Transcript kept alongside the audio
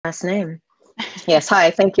Last name. Yes, hi,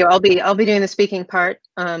 thank you. I'll be doing the speaking part.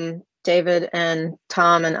 David and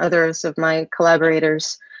Tom and others of my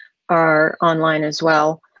collaborators are online as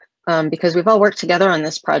well, because we've all worked together on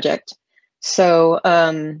this project. So,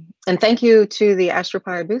 and thank you to the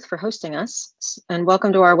Astropy booth for hosting us, and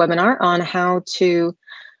welcome to our webinar on how to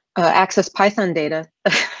access Python data,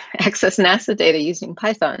 access NASA data using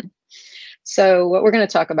Python. So what we're going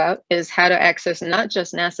to talk about is how to access not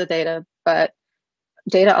just NASA data, but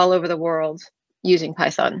data all over the world using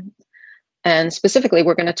Python. And specifically,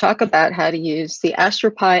 we're going to talk about how to use the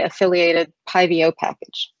Astropy affiliated PyVO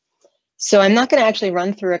package. So I'm not going to actually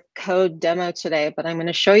run through a code demo today, but I'm going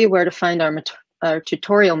to show you where to find our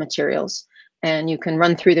tutorial materials, and you can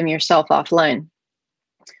run through them yourself offline.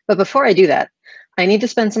 But before I do that, I need to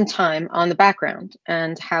spend some time on the background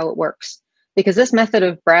and how it works, because this method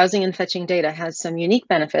of browsing and fetching data has some unique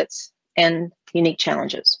benefits and unique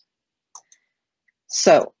challenges.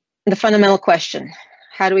 So the fundamental question,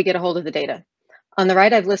 how do we get a hold of the data? On the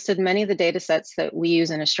right, I've listed many of the data sets that we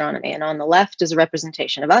use in astronomy, and on the left is a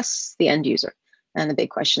representation of us, the end user, and the big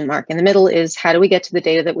question mark. In the middle is how do we get to the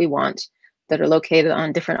data that we want that are located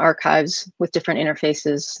on different archives with different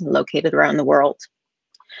interfaces located around the world.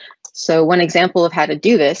 So one example of how to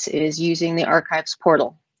do this is using the archives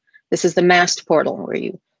portal. This is the MAST portal, where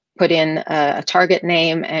you put in a target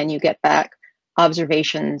name and you get back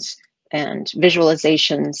observations and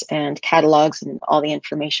visualizations and catalogs and all the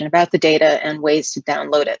information about the data and ways to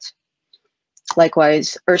download it.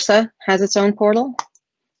 Likewise, IRSA has its own portal,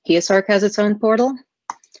 HEOSARC has its own portal,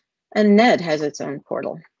 and NED has its own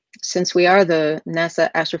portal. Since we are the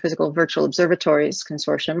NASA Astrophysical Virtual Observatories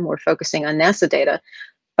Consortium, we're focusing on NASA data,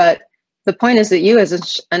 but the point is that you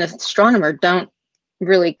as an astronomer don't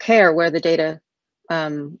really care where the data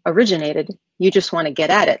originated, you just want to get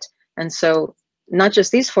at it. And so not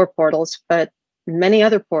just these 4 portals, but many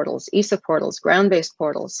other portals, ESA portals, ground-based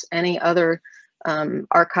portals, any other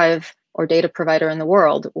archive or data provider in the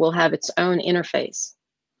world will have its own interface.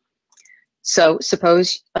 So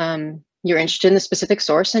suppose you're interested in a specific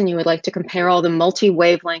source and you would like to compare all the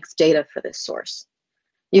multi-wavelength data for this source.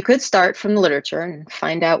 You could start from the literature and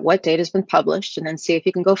find out what data has been published and then see if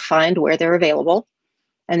you can go find where they're available.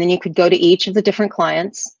 And then you could go to each of the different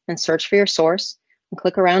clients and search for your source and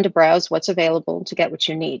click around to browse what's available to get what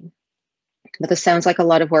you need. But this sounds like a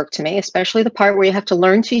lot of work to me, especially the part where you have to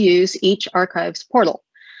learn to use each archives portal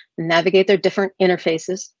and navigate their different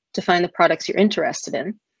interfaces to find the products you're interested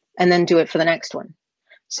in, and then do it for the next one.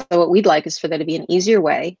 So what we'd like is for there to be an easier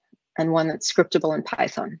way and one that's scriptable in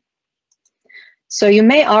Python. So you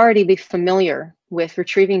may already be familiar with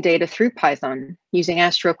retrieving data through Python using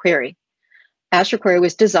AstroQuery. AstroQuery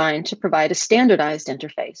was designed to provide a standardized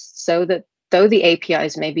interface so that though the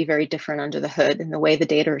APIs may be very different under the hood in the way the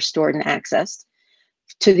data are stored and accessed,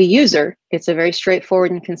 to the user, it's a very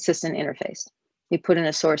straightforward and consistent interface. You put in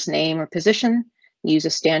a source name or position, use a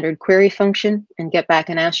standard query function, and get back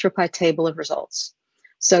an Astropy table of results.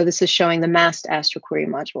 So this is showing the MAST AstroQuery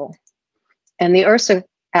module. And the IRSA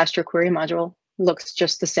AstroQuery module looks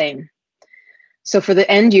just the same. So for the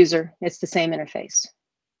end user, it's the same interface.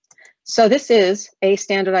 So this is a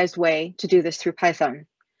standardized way to do this through Python,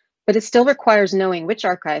 but it still requires knowing which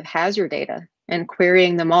archive has your data and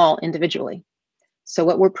querying them all individually. So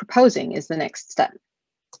what we're proposing is the next step.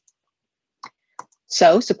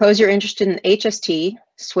 So suppose you're interested in HST,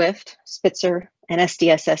 Swift, Spitzer, and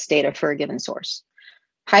SDSS data for a given source.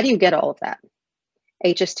 How do you get all of that?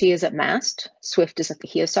 HST is at MAST, Swift is at the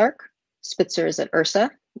HEOSARC, Spitzer is at IRSA,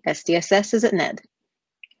 SDSS is at NED.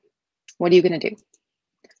 What are you going to do?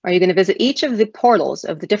 Are you going to visit each of the portals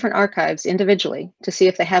of the different archives individually to see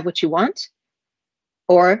if they have what you want,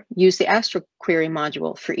 or use the AstroQuery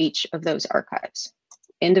module for each of those archives?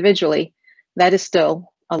 Individually, that is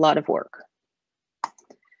still a lot of work.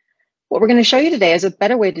 What we're going to show you today is a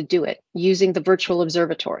better way to do it using the virtual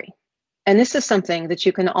observatory. And this is something that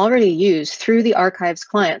you can already use through the archives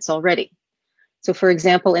clients already. So for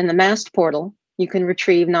example, in the MAST portal, you can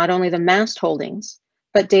retrieve not only the MAST holdings,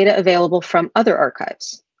 but data available from other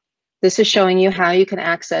archives. This is showing you how you can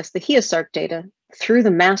access the HEOSARC data through the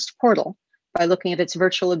MAST portal by looking at its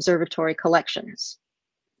virtual observatory collections.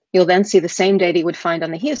 You'll then see the same data you would find on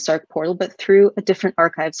the HEOSARC portal, but through a different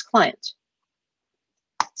archives client.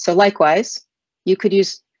 So likewise, you could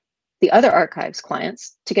use the other archives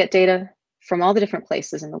clients to get data from all the different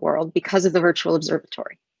places in the world because of the virtual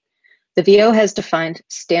observatory. The VO has defined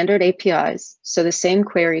standard APIs, so the same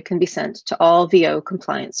query can be sent to all VO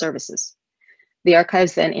compliant services. The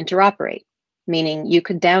archives then interoperate, meaning you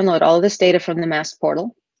could download all of this data from the MAST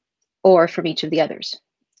portal or from each of the others.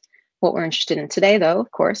 What we're interested in today, though,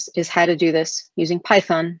 of course, is how to do this using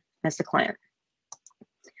Python as the client.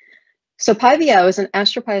 So PyVO is an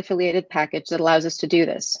AstroPy affiliated package that allows us to do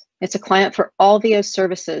this. It's a client for all VO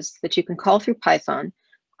services that you can call through Python,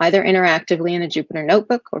 either interactively in a Jupyter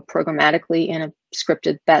notebook or programmatically in a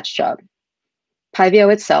scripted batch job.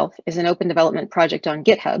 PyVO itself is an open development project on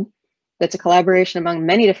GitHub that's a collaboration among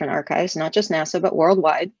many different archives, not just NASA, but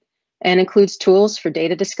worldwide, and includes tools for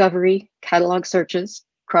data discovery, catalog searches,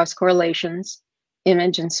 cross-correlations,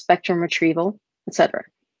 image and spectrum retrieval, etc.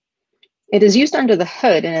 It is used under the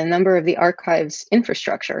hood in a number of the archive's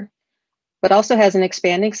infrastructure, but also has an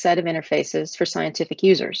expanding set of interfaces for scientific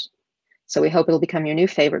users. So we hope it'll become your new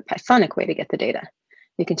favorite Pythonic way to get the data.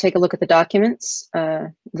 You can take a look at the documents,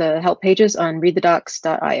 the help pages on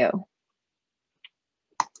readthedocs.io.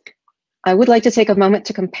 I would like to take a moment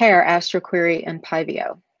to compare AstroQuery and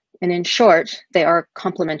PyVO. And in short, they are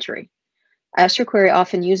complementary. AstroQuery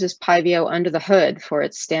often uses PyVO under the hood for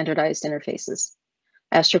its standardized interfaces.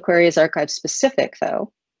 AstroQuery is archive specific,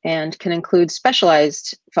 though, and can include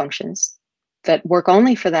specialized functions that work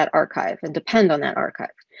only for that archive and depend on that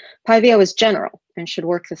archive. PyVO is general and should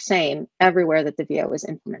work the same everywhere that the VO is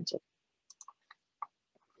implemented.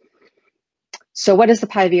 So what is the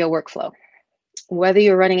PyVO workflow? Whether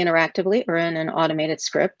you're running interactively or in an automated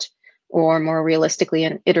script, or more realistically,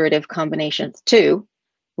 an iterative combination of the two,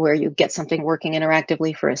 where you get something working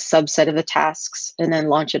interactively for a subset of the tasks and then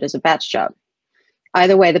launch it as a batch job.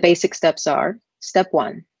 Either way, the basic steps are, step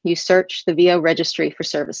 1, you search the VO registry for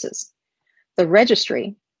services. The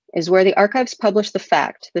registry is where the archives publish the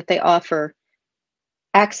fact that they offer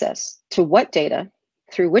access to what data,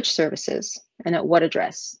 through which services, and at what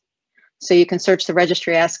address. So you can search the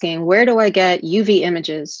registry asking, where do I get UV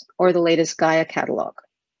images or the latest Gaia catalog?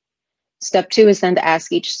 Step 2 is then to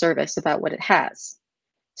ask each service about what it has.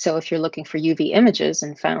 So if you're looking for UV images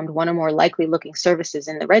and found one or more likely looking services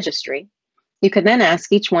in the registry, you can then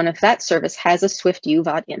ask each one if that service has a Swift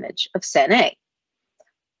UVOT image of SEN-A.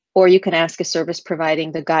 Or you can ask a service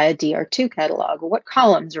providing the Gaia DR2 catalog what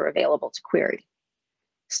columns are available to query.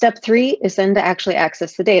 Step 3 is then to actually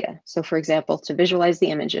access the data. So for example, to visualize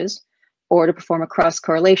the images, or to perform a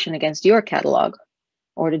cross-correlation against your catalog,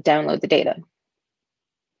 or to download the data.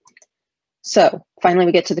 So finally,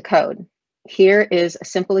 we get to the code. Here is a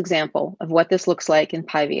simple example of what this looks like in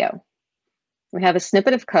PyVO. We have a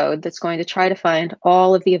snippet of code that's going to try to find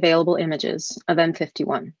all of the available images of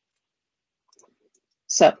M51.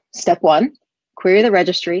 So step 1, query the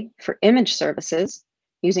registry for image services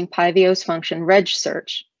using PyVO's function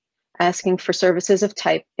regsearch, asking for services of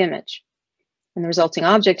type image. And the resulting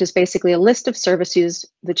object is basically a list of services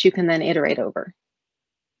that you can then iterate over.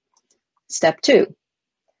 Step 2,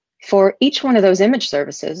 for each one of those image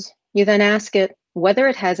services, you then ask it whether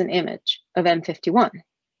it has an image of M51.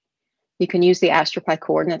 You can use the AstroPy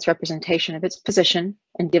coordinates representation of its position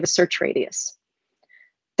and give a search radius.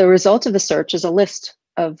 The result of the search is a list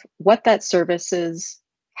of what that services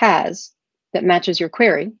has that matches your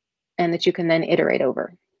query and that you can then iterate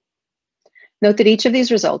over. Note that each of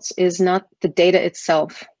these results is not the data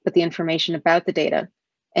itself, but the information about the data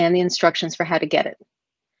and the instructions for how to get it.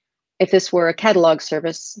 If this were a catalog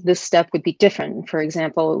service, this step would be different. For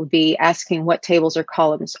example, it would be asking what tables or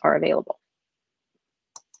columns are available.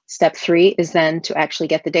 Step 3 is then to actually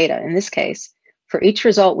get the data. In this case, for each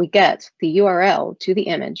result, we get the URL to the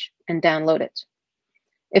image and download it.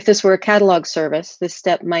 If this were a catalog service, this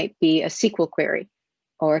step might be a SQL query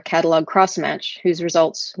or a catalog cross-match whose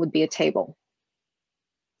results would be a table.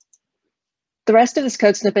 The rest of this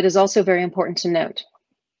code snippet is also very important to note.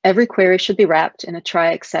 Every query should be wrapped in a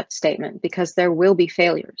try-except statement because there will be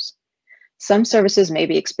failures. Some services may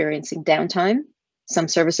be experiencing downtime. Some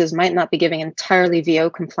services might not be giving entirely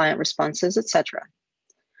VO-compliant responses, etc.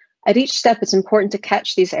 At each step, it's important to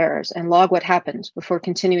catch these errors and log what happened before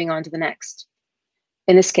continuing on to the next.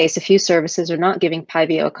 In this case, a few services are not giving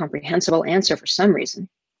PyVO a comprehensible answer for some reason,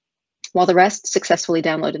 while the rest successfully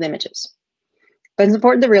downloaded images. But it's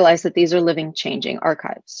important to realize that these are living, changing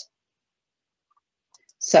archives.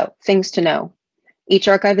 So, things to know. Each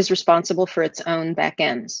archive is responsible for its own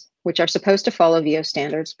backends, which are supposed to follow VO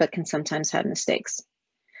standards, but can sometimes have mistakes.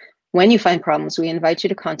 When you find problems, we invite you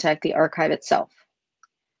to contact the archive itself.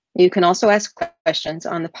 You can also ask questions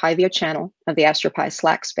on the PyVO channel of the AstroPy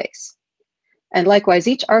Slack space. And likewise,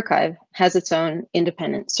 each archive has its own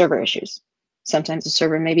independent server issues. Sometimes the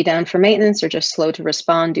server may be down for maintenance or just slow to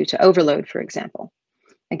respond due to overload, for example.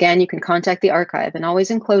 Again, you can contact the archive and always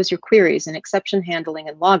enclose your queries in exception handling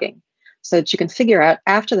and logging so that you can figure out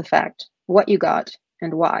after the fact what you got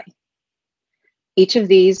and why. Each of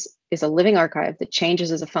these is a living archive that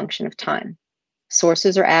changes as a function of time.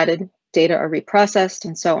 Sources are added, data are reprocessed,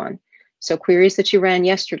 and so on. So queries that you ran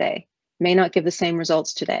yesterday may not give the same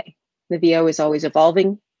results today. The VO is always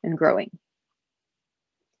evolving and growing.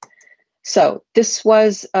 So this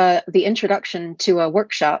was the introduction to a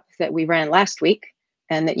workshop that we ran last week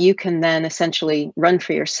and that you can then essentially run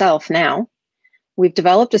for yourself now. We've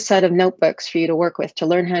developed a set of notebooks for you to work with to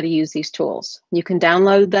learn how to use these tools. You can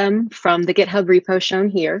download them from the GitHub repo shown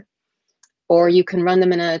here, or you can run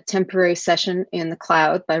them in a temporary session in the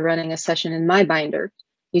cloud by running a session in My Binder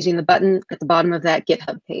using the button at the bottom of that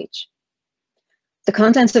GitHub page. The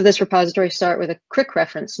contents of this repository start with a quick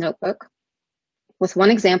reference notebook with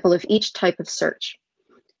one example of each type of search.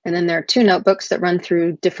 And then there are two notebooks that run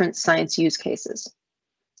through different science use cases.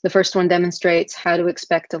 The first one demonstrates how to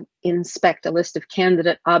inspect a list of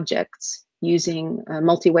candidate objects using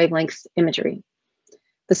multi-wavelength imagery.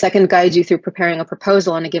 The second guides you through preparing a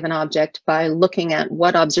proposal on a given object by looking at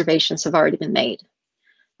what observations have already been made.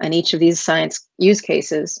 And each of these science use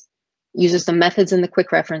cases uses the methods in the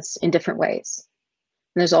quick reference in different ways.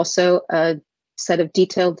 And there's also a set of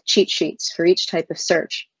detailed cheat sheets for each type of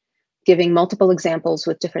search, giving multiple examples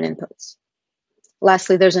with different inputs.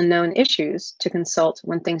 Lastly, there's a known issues to consult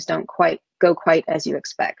when things don't go quite as you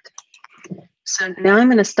expect. So now I'm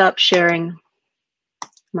going to stop sharing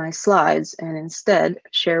my slides and instead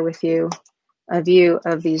share with you a view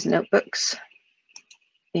of these notebooks.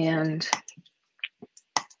 And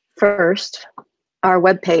first, our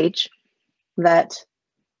webpage that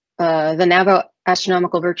the NAVO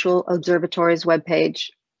Astronomical Virtual Observatory's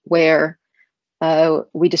webpage, where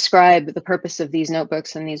we describe the purpose of these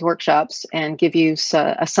notebooks and these workshops and give you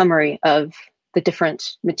a summary of the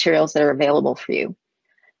different materials that are available for you.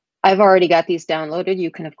 I've already got these downloaded.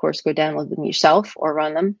 You can, of course, go download them yourself or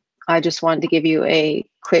run them. I just wanted to give you a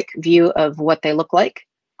quick view of what they look like.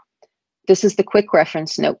 This is the quick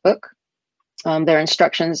reference notebook. There are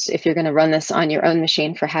instructions if you're going to run this on your own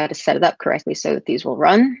machine for how to set it up correctly so that these will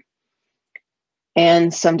run.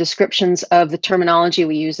 And some descriptions of the terminology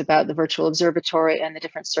we use about the virtual observatory and the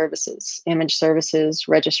different services: image services,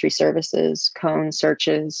 registry services, cone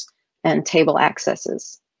searches, and table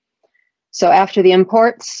accesses. So after the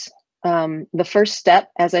imports, the first step,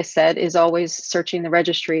 as I said, is always searching the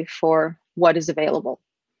registry for what is available.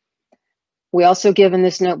 We also give in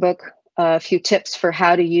this notebook a few tips for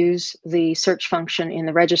how to use the search function in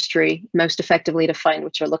the registry most effectively to find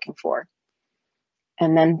what you're looking for.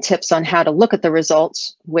 And then tips on how to look at the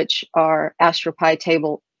results, which are AstroPy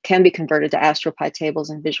table, can be converted to AstroPy tables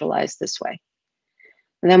and visualized this way.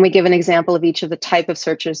 And then we give an example of each of the type of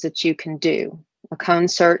searches that you can do. A cone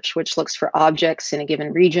search, which looks for objects in a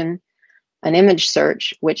given region. An image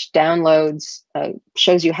search, which downloads,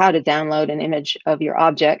 shows you how to download an image of your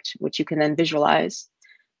object, which you can then visualize.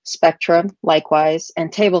 Spectra, likewise,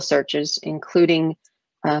 and table searches, including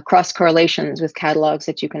cross correlations with catalogs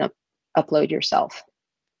that you can upload yourself.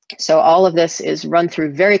 So all of this is run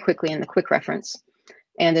through very quickly in the quick reference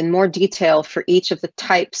and in more detail for each of the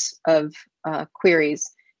types of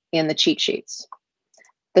queries in the cheat sheets.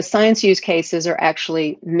 The science use cases are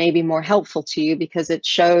actually maybe more helpful to you because it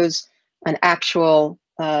shows an actual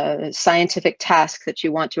scientific task that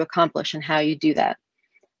you want to accomplish and how you do that.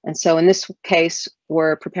 And so in this case,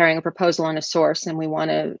 we're preparing a proposal on a source and we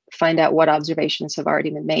want to find out what observations have already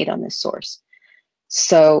been made on this source.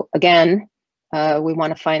 So again, we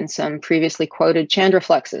want to find some previously quoted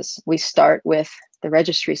chandrafluxes. We start with the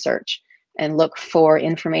registry search and look for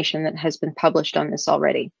information that has been published on this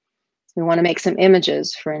already. We want to make some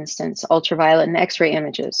images, for instance, ultraviolet and X-ray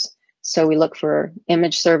images. So we look for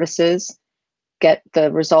image services, get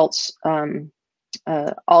the results,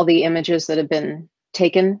 all the images that have been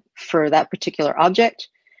taken for that particular object,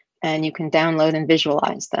 and you can download and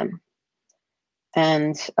visualize them.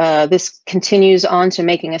 And this continues on to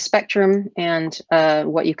making a spectrum and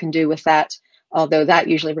what you can do with that, although that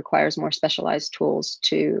usually requires more specialized tools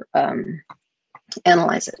to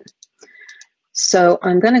analyze it. So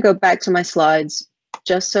I'm going to go back to my slides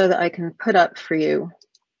just so that I can put up for you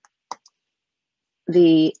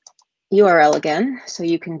the URL again so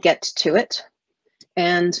you can get to it.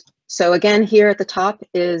 And so again, here at the top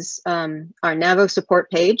is our NAVO support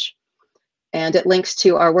page, and it links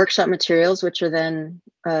to our workshop materials, which are then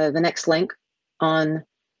the next link on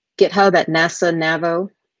GitHub at NASA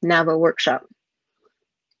NAVO workshop.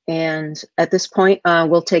 And at this point,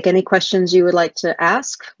 we'll take any questions you would like to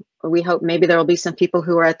ask. We hope maybe there will be some people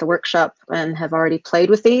who are at the workshop and have already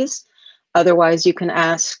played with these. Otherwise, you can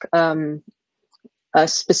ask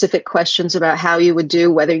specific questions about how you would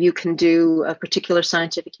do, whether you can do a particular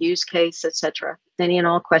scientific use case, etc. Any and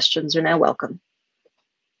all questions are now welcome.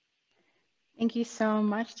 Thank you so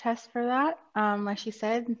much, Tess, for that. Like she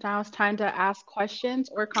said, now it's time to ask questions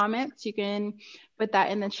or comments. You can put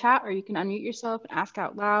that in the chat, or you can unmute yourself and ask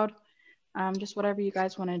out loud, just whatever you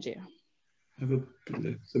guys want to do. I have a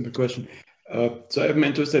simple question. So I'm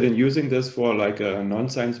interested in using this for like a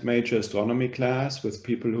non-science major astronomy class with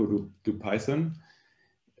people who do Python.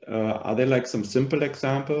 Are there like some simple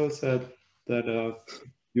examples that are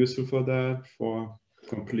useful for that, for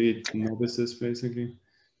complete novices, basically?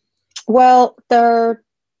 Well, the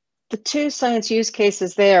two science use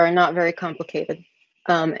cases there are not very complicated.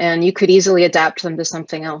 And you could easily adapt them to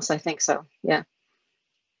something else. I think so, yeah.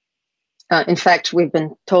 In fact, we've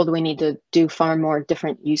been told we need to do far more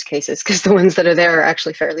different use cases because the ones that are there are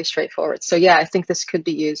actually fairly straightforward. So yeah, I think this could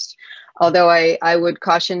be used. Although I would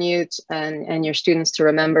caution you and your students to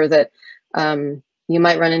remember that you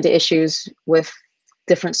might run into issues with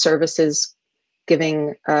different services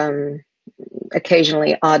giving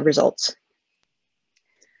occasionally odd results.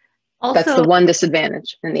 Also, that's the one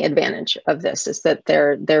disadvantage, and the advantage of this is that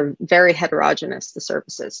they're very heterogeneous, the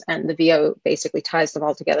services, and the VO basically ties them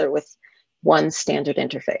all together with one standard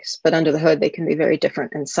interface. But under the hood, they can be very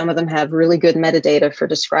different, and some of them have really good metadata for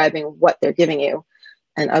describing what they're giving you,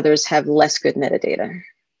 and others have less good metadata.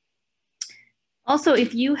 Also,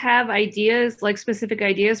 if you have ideas, like specific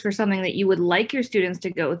ideas for something that you would like your students to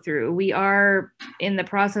go through, we are in the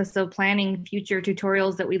process of planning future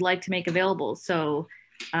tutorials that we'd like to make available. So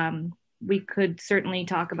we could certainly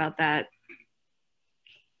talk about that.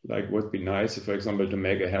 Like, would be nice if, for example, to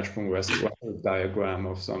make a Hertzsprung-Russell diagram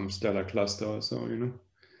of some stellar cluster or so, you know?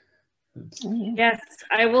 Yes,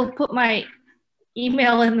 I will put my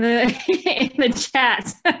email in the in the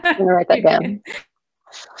chat. I'm gonna write that down.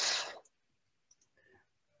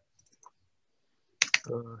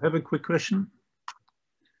 I have a quick question.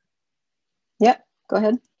 Yeah, go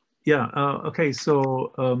ahead. Yeah. Okay.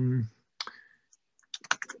 So I'm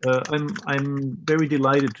very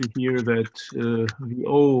delighted to hear that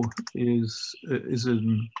VO is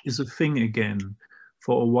a thing again.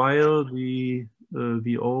 For a while, the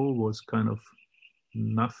VO was kind of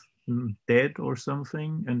dead or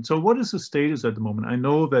something. And so, what is the status at the moment? I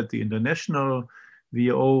know that the international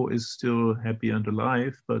VO is still happy and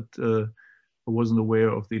alive, but I wasn't aware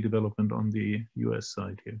of the development on the US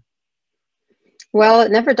side here. Well,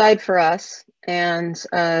 it never died for us, and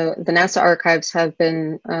the NASA archives have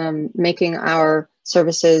been making our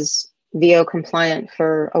services VO compliant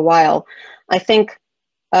for a while. I think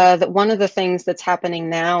that one of the things that's happening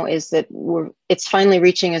now is that it's finally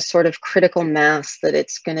reaching a sort of critical mass that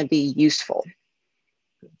it's going to be useful.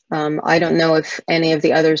 I don't know if any of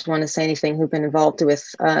the others want to say anything who've been involved with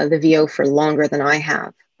the VO for longer than I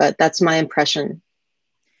have, but that's my impression.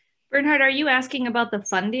 Bernhard, are you asking about the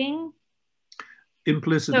funding?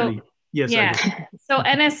 Implicitly, so, yes. Yeah. So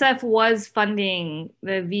NSF was funding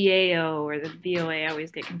the VAO or the VOA, I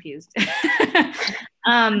always get confused,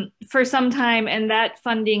 for some time, and that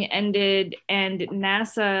funding ended, and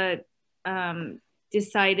NASA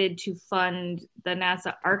decided to fund the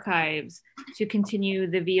NASA archives to continue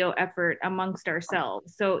the VO effort amongst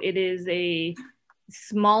ourselves. So it is a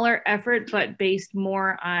smaller effort, but based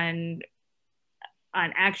more on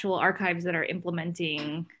actual archives that are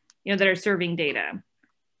implementing, you know, that are serving data.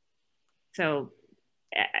 So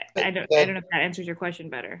I don't know if that answers your question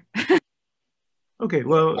better. Okay,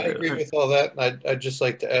 well, I agree with all that. I'd just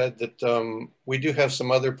like to add that we do have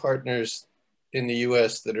some other partners in the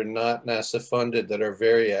US that are not NASA funded that are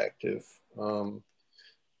very active. The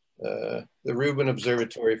Rubin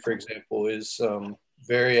Observatory, for example, is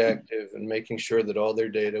very active in making sure that all their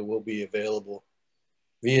data will be available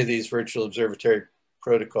via these virtual observatory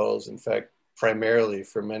protocols, in fact, primarily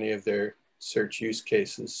for many of their search use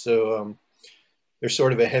cases. So they're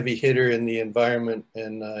sort of a heavy hitter in the environment,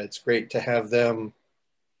 and it's great to have them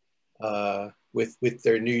with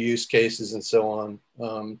their new use cases and so on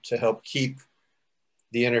to help keep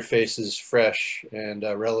the interfaces fresh and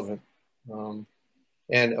relevant.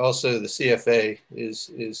 And also the CFA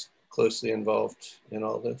is closely involved in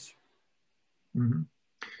all this. Mm-hmm.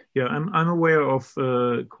 Yeah, I'm aware of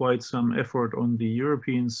quite some effort on the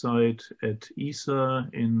European side at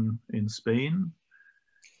IRSA in Spain.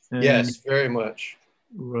 And, yes, very much.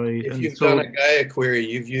 Right. If you've done a Gaia query,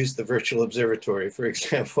 you've used the virtual observatory, for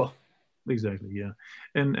example. Exactly, yeah.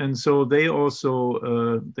 And so they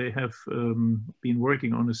also, they have been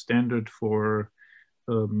working on a standard for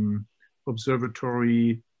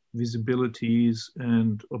observatory visibilities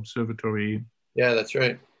and observatory. Yeah, that's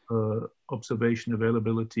right. Observation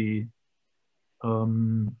availability. Are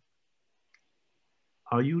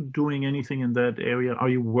you doing anything in that area? Are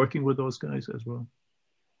you working with those guys as well?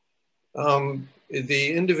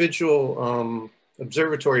 The individual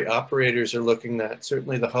observatory operators are looking at,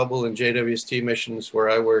 certainly the Hubble and JWST missions where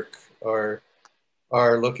I work are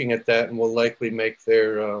looking at that and will likely make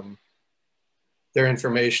their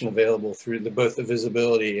information available through both the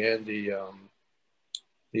visibility and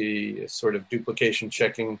the sort of duplication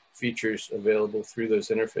checking features available through those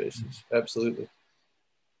interfaces. Absolutely.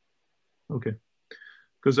 Okay,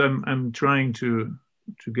 because I'm trying to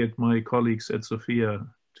get my colleagues at SOFIA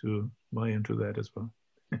to buy into that as well.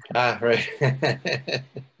 Right.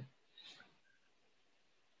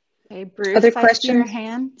 Okay, Bruce, Other I see your questions?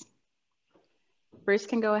 hand. Bruce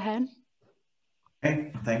can go ahead.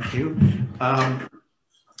 Okay, thank you.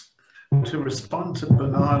 To respond to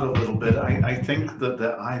Bernard a little bit, I think that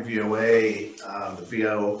the IVOA, the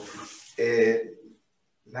VO,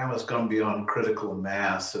 now has gone beyond critical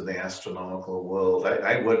mass in the astronomical world.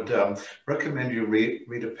 I would recommend you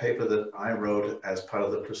read a paper that I wrote as part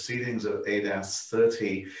of the proceedings of AAS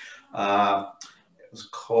 30. It was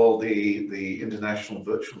called the International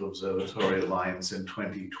Virtual Observatory Alliance in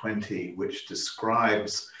 2020, which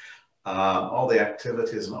describes all the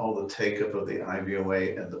activities and all the take-up of the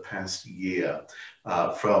IVOA in the past year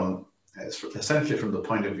essentially from the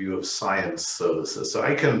point of view of science services. So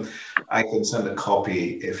I can send a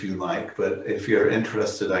copy if you like, but if you're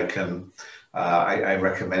interested, I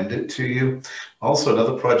recommend it to you. Also,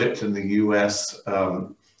 another project in the US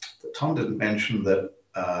that Tom didn't mention that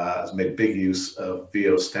has made big use of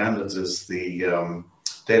VO standards is the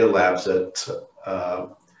data labs at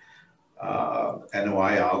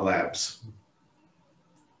NOIR labs.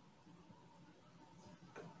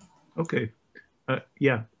 Okay,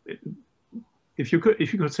 yeah. If you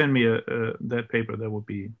could send me that paper, that would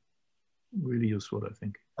be really useful, I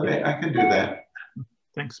think. Okay, I can do that.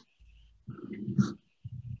 Thanks.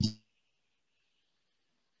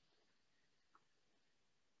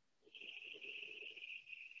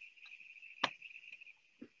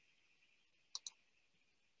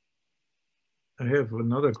 I have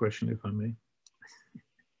another question, if I may.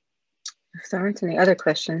 If there aren't any other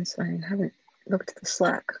questions, I haven't looked at the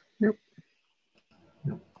Slack. Nope.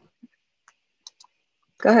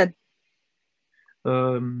 Go ahead.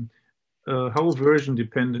 How version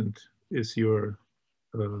dependent is your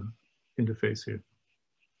interface here?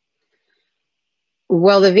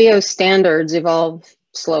 Well, the VO standards evolve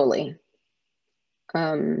slowly.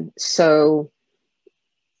 So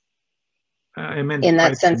I meant in that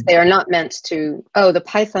Python. sense, they are not meant to, the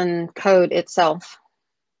Python code itself.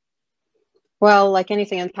 Well, like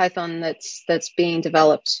anything in Python that's being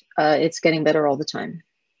developed, it's getting better all the time.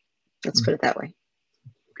 Let's put it that way.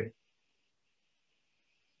 Okay.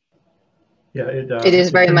 Yeah, it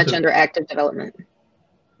is very much under active development.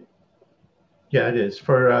 Yeah, it is.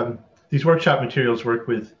 For these workshop materials work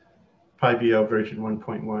with PyVO version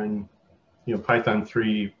 1.1, Python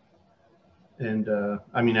 3, and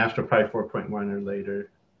AstroPy 4.1 or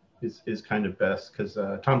later is kind of best, because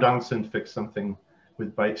Tom Donaldson fixed something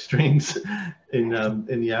with byte strings in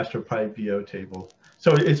the AstroPy VO table.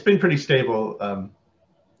 So it's been pretty stable,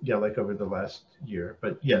 like over the last year.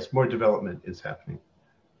 But yes, more development is happening.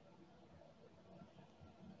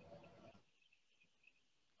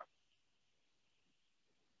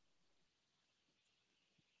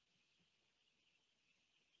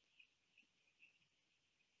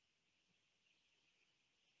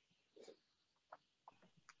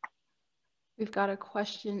 We've got a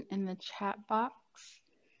question in the chat box.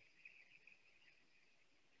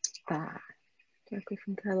 Directly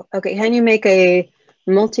from Carol. Okay, can you make a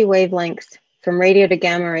multi-wavelength from radio to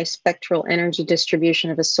gamma ray spectral energy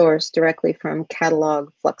distribution of a source directly from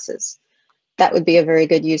catalog fluxes? That would be a very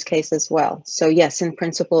good use case as well. So yes, in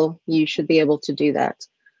principle, you should be able to do that.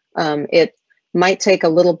 It might take a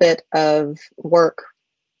little bit of work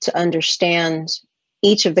to understand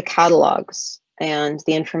each of the catalogs and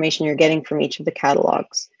the information you're getting from each of the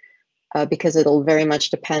catalogs, because it'll very much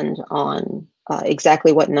depend on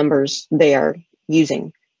exactly what numbers they are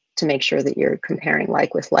using to make sure that you're comparing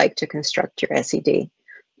like with like to construct your SED.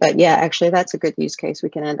 But yeah, actually, that's a good use case. We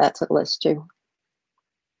can add that to the list too.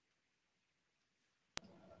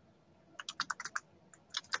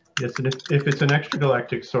 Yes, and if it's an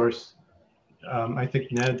extragalactic source, I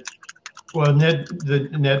think NED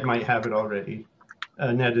might have it already.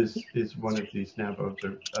 NED is one of these NAVO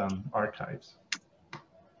archives.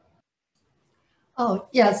 Oh,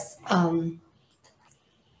 yes.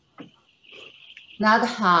 NED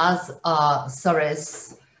has a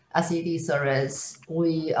service, SED service.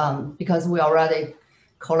 Because we already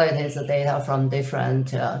collected the data from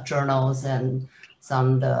different journals and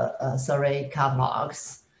some of the survey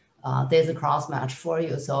catalogs. There's a cross match for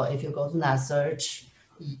you. So if you go to NET search,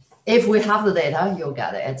 if we have the data, you'll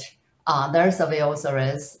get it. There's a VO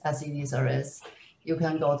service, SED service. You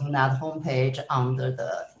can go to that homepage under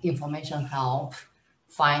the information help,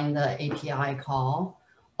 find the API call,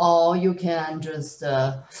 or you can just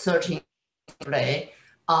search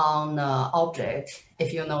on object.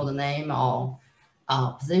 If you know the name or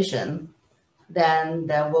position, then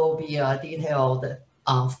there will be a detailed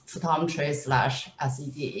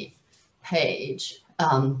photometry/SED page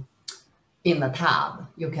in the tab.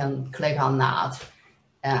 You can click on that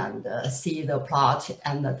and see the plot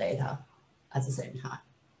and the data at the same time.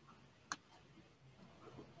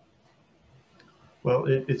 Well,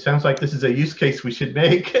 it sounds like this is a use case we should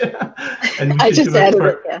make. And we I should just do it added for,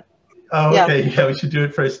 it, yeah. Oh, Yeah. okay, yeah, we should do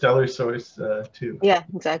it for a stellar source too. Yeah,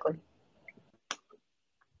 exactly.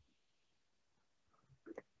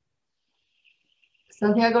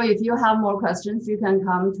 Santiago, if you have more questions, you can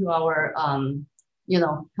come to our,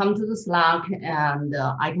 come to the Slack, and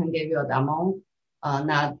I can give you a demo,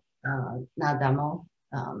 not demo,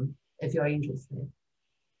 if you're interested.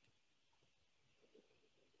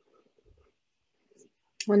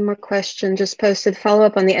 One more question just posted. Follow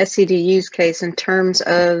up on the SED use case. In terms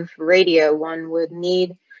of radio, one would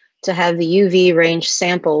need to have the UV range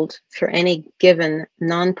sampled for any given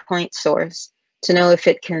non-point source to know if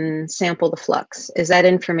it can sample the flux. Is that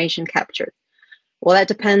information captured? Well, that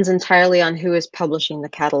depends entirely on who is publishing the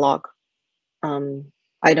catalog.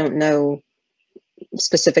 I don't know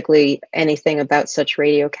specifically anything about such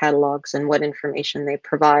radio catalogs and what information they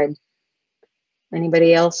provide.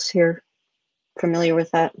 Anybody else here familiar with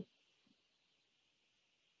that?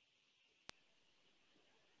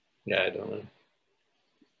 Yeah, I don't know.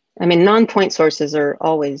 I mean, non-point sources are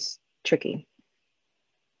always tricky.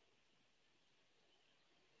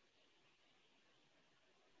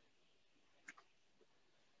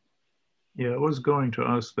 Yeah, I was going to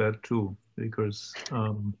ask that too, because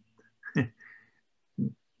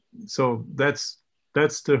so that's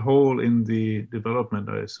the hole in the development,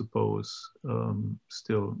 I suppose,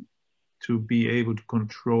 still, to be able to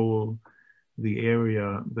control the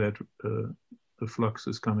area that the flux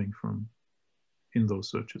is coming from in those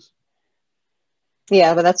searches.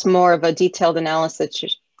 Yeah, but that's more of a detailed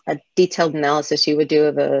analysis. A detailed analysis you would do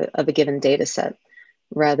of a given data set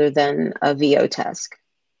rather than a VO task.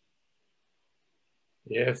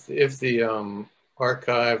 Yeah, if the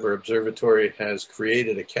archive or observatory has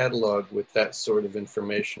created a catalog with that sort of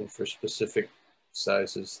information for specific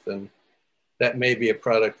sizes, then that may be a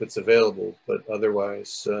product that's available, but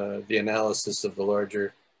otherwise the analysis of the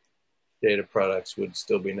larger data products would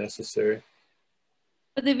still be necessary.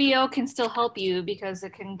 But the VO can still help you because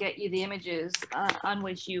it can get you the images on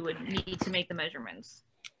which you would need to make the measurements.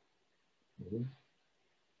 Mm-hmm.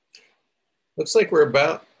 Looks like we're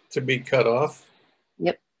about to be cut off.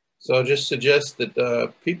 Yep. So I'll just suggest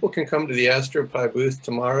that people can come to the AstroPy booth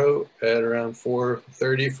tomorrow at around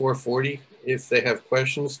 4:30, 4:40 if they have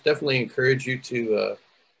questions. Definitely encourage you to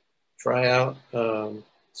try out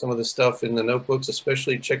some of the stuff in the notebooks,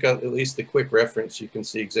 especially check out at least the quick reference. You can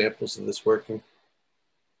see examples of this working.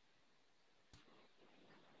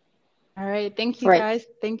 All right, thank you guys.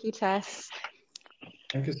 Thank you, Tess.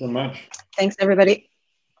 Thank you so much. Thanks, everybody.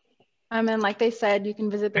 And like they said, you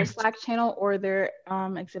can visit their Slack channel or their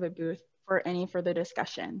exhibit booth for any further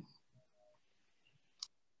discussion.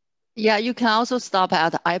 Yeah, you can also stop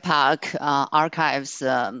at IPAC archives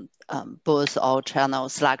booth or channel,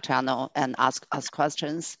 Slack channel, and ask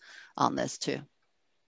questions on this too.